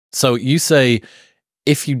So you say,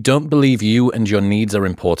 if you don't believe you and your needs are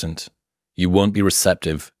important, you won't be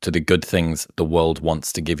receptive to the good things the world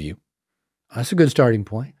wants to give you. That's a good starting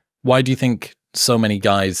point. Why do you think so many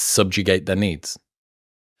guys subjugate their needs?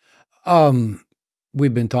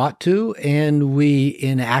 We've been taught to, and we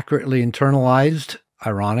inaccurately internalized,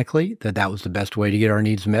 ironically, that that was the best way to get our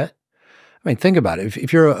needs met. I mean, think about it.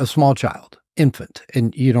 If you're a small child, infant,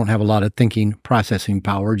 and you don't have a lot of thinking, processing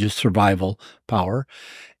power, just survival power,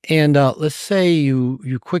 and let's say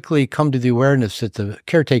you quickly come to the awareness that the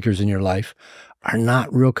caretakers in your life are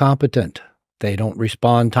not real competent. They don't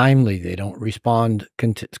respond timely. They don't respond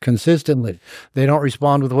consistently. They don't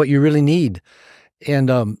respond with what you really need.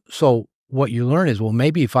 And so what you learn is, well,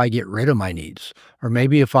 maybe if I get rid of my needs, or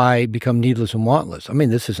maybe if I become needless and wantless, I mean,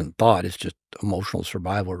 this isn't thought, it's just emotional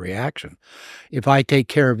survival reaction. If I take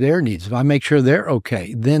care of their needs, if I make sure they're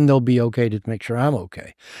okay, then they'll be okay to make sure I'm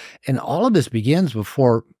okay. And all of this begins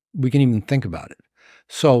before we can even think about it.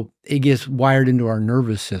 So it gets wired into our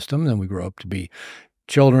nervous system, and we grow up to be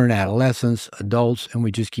children, adolescents, adults, and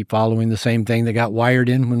we just keep following the same thing that got wired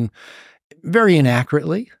in when very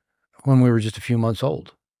inaccurately when we were just a few months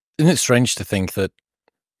old. Isn't it strange to think that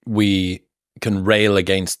we can rail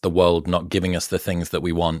against the world not giving us the things that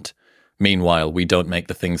we want? Meanwhile, we don't make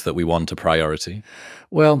the things that we want a priority.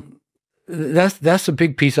 Well, that's a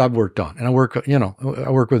big piece I've worked on, and I work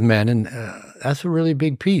with men, and that's a really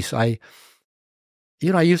big piece. I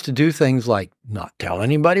used to do things like not tell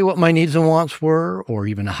anybody what my needs and wants were, or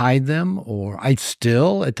even hide them, or I'd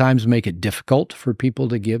still at times make it difficult for people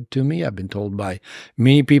to give to me. I've been told by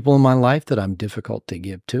many people in my life that I'm difficult to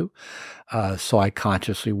give to. So I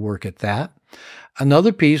consciously work at that.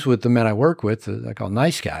 Another piece with the men I work with, I call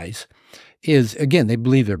nice guys, is, again, they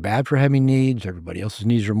believe they're bad for having needs. Everybody else's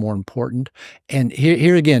needs are more important. And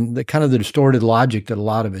here again, the kind of the distorted logic that a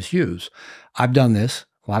lot of us use. I've done this.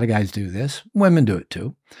 A lot of guys do this. Women do it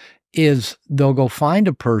too. Is they'll go find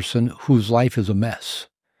a person whose life is a mess.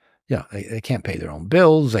 They can't pay their own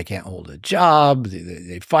bills. They can't hold a job.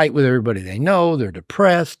 They fight with everybody they know. They're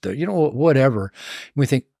depressed. Whatever. And we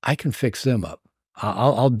think, I can fix them up.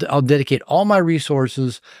 I'll dedicate all my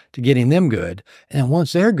resources to getting them good. And then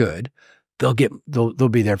once they're good, they'll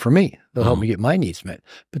be there for me. They'll help me get my needs met.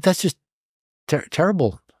 But that's just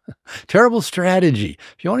terrible strategy.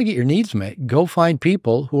 If you want to get your needs met, go find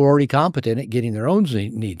people who are already competent at getting their own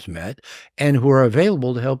needs met and who are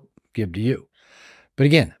available to help give to you. But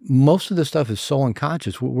again, most of the stuff is so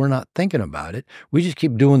unconscious, we're not thinking about it. We just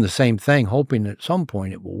keep doing the same thing, hoping at some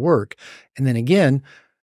point it will work. And then again,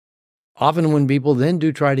 often when people then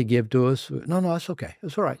do try to give to us, no, that's okay.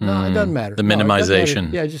 It's all right. No, it doesn't matter. The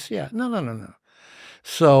minimization. No.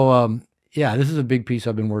 So, this is a big piece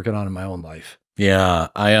I've been working on in my own life.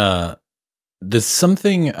 Yeah, there's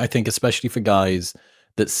something, I think, especially for guys,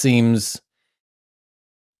 that seems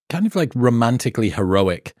kind of like romantically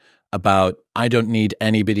heroic about, I don't need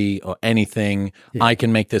anybody or anything. Yeah. I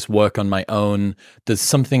can make this work on my own. There's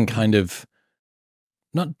something kind of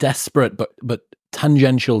not desperate, but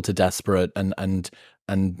tangential to desperate and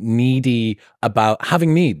needy about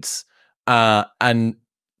having needs. And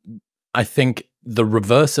I think the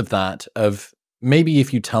reverse of that, of maybe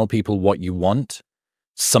if you tell people what you want,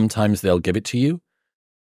 sometimes they'll give it to you.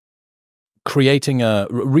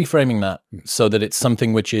 Reframing that so that it's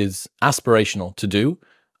something which is aspirational to do,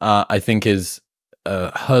 I think is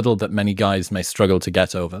a hurdle that many guys may struggle to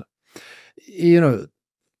get over.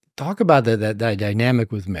 Talk about that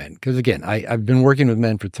dynamic with men. Because again, I've been working with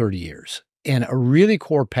men for 30 years. And a really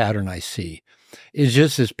core pattern I see is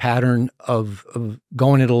just this pattern of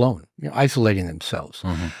going it alone, isolating themselves.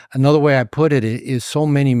 Mm-hmm. Another way I put it is so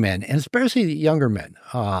many men, and especially the younger men,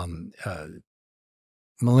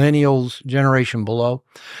 millennials, generation below,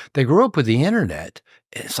 they grew up with the internet.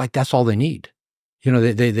 It's like that's all they need.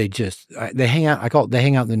 They hang out. I call it, they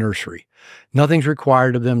hang out in the nursery. Nothing's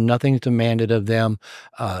required of them. Nothing's demanded of them.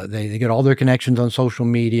 They get all their connections on social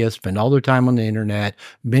media, spend all their time on the internet,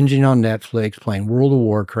 binging on Netflix, playing World of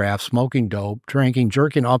Warcraft, smoking dope, drinking,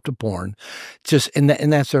 jerking off to porn. And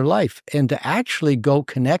that's their life. And to actually go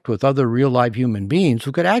connect with other real life human beings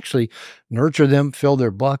who could actually nurture them, fill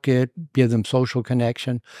their bucket, give them social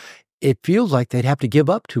connection, it feels like they'd have to give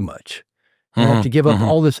up too much. They have to give up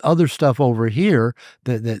all this other stuff over here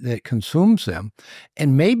that consumes them.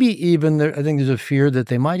 And maybe even, I think there's a fear that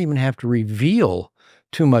they might even have to reveal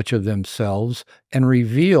too much of themselves and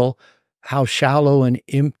reveal how shallow and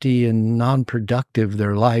empty and non-productive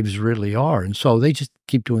their lives really are. And so they just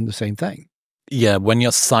keep doing the same thing. Yeah, when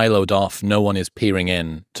you're siloed off, no one is peering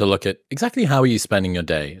in to look at exactly how are you spending your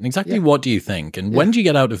day and exactly what do you think and when do you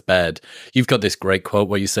get out of bed. You've got this great quote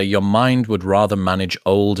where you say your mind would rather manage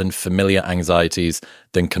old and familiar anxieties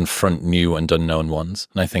than confront new and unknown ones.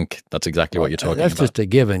 And I think that's exactly what you're talking about. That's just a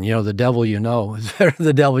given. You know, the devil you know is better than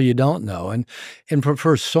the devil you don't know. And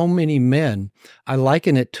for so many men, I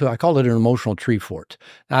liken it to, I call it an emotional tree fort.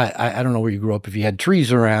 I don't know where you grew up if you had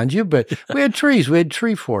trees around you, but we had trees, we had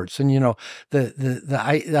tree forts. And, you know,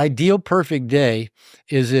 the ideal perfect day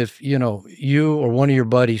is if, you know, you or one of your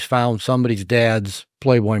buddies found somebody's dad's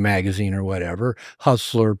Playboy magazine or whatever,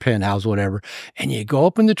 Hustler, Penthouse, whatever, and you go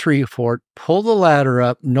up in the tree fort, pull the ladder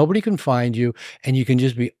up, nobody can find you, and you can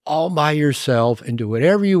just be all by yourself and do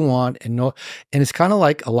whatever you want. And it's kind of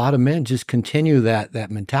like a lot of men just continue that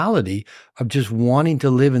mentality of just wanting to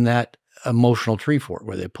live in that emotional tree fort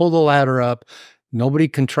where they pull the ladder up. Nobody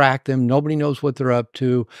can track them. Nobody knows what they're up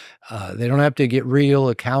to. They don't have to get real,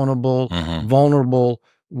 accountable, vulnerable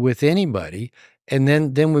with anybody. And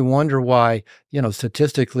then we wonder why, you know,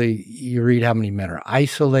 statistically, you read how many men are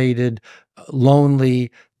isolated,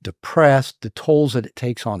 lonely, depressed, the tolls that it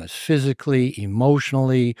takes on us physically,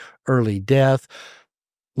 emotionally, early death.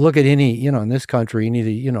 Look at any, you know, in this country, any of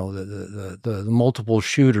the, you know, the multiple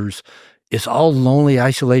shooters, it's all lonely,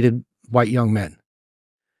 isolated white young men.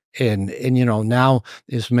 And you know, now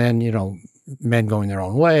is men, you know, men going their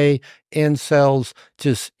own way, incels,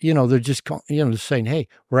 just, you know, they're just, you know, just saying, hey,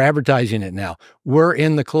 we're advertising it now. We're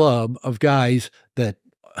in the club of guys that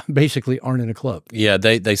basically aren't in a club. Yeah,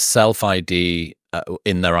 they self-ID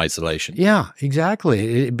in their isolation. Yeah,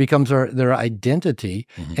 exactly. It becomes their identity.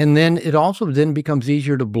 And then it also then becomes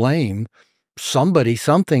easier to blame somebody,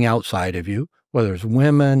 something outside of you, whether it's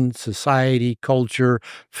women, society, culture,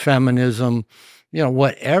 feminism, you know,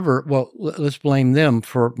 whatever. Well, let's blame them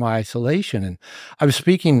for my isolation. And I was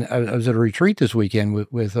speaking, I was at a retreat this weekend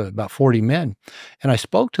with about 40 men, and I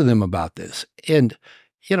spoke to them about this. And,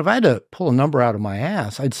 you know, if I had to pull a number out of my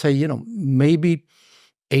ass, I'd say, you know, maybe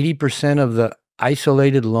 80% of the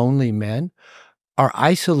isolated, lonely men are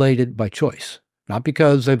isolated by choice. Not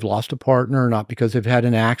because they've lost a partner, not because they've had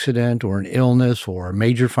an accident or an illness or a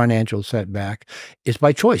major financial setback. It's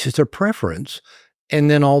by choice. It's their preference. And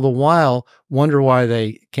then all the while wonder why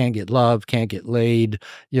they can't get love, can't get laid,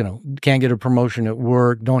 you know, can't get a promotion at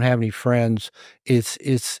work, don't have any friends. It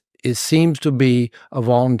seems to be a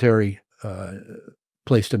voluntary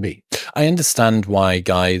place to be. I understand why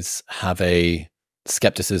guys have a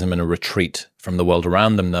skepticism and a retreat from the world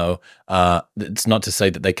around them, though. It's not to say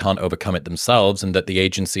that they can't overcome it themselves and that the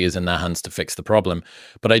agency is in their hands to fix the problem.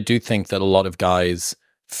 But I do think that a lot of guys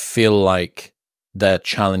feel like their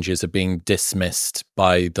challenges are being dismissed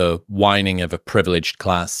by the whining of a privileged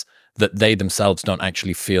class that they themselves don't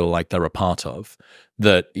actually feel like they're a part of.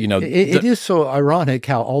 That, you know, it is so ironic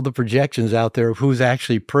how all the projections out there of who's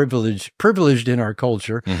actually privileged in our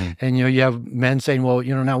culture. And, you know, you have men saying, well,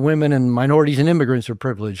 you know, now women and minorities and immigrants are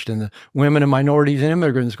privileged, and the women and minorities and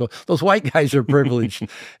immigrants go, those white guys are privileged.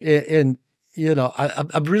 And, you know,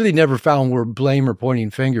 I've really never found where blame or pointing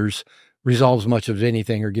fingers resolves much of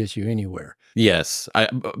anything or gets you anywhere. Yes.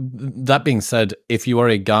 That being said, if you are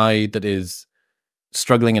a guy that is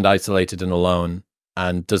struggling and isolated and alone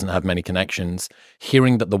and doesn't have many connections,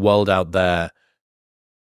 hearing that the world out there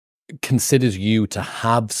considers you to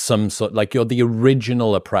have some sort, like you're the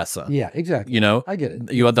original oppressor. Yeah, exactly. You know, I get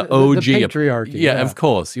it. You are the OG the patriarchy. Yeah, of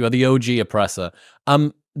course. You are the OG oppressor.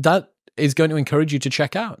 That is going to encourage you to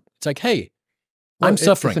check out. It's like, hey, I'm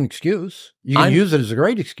suffering. It's an excuse. You can use it as a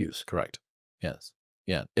great excuse. Correct. Yes.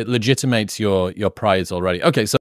 Yeah. It legitimates your prize already. Okay. So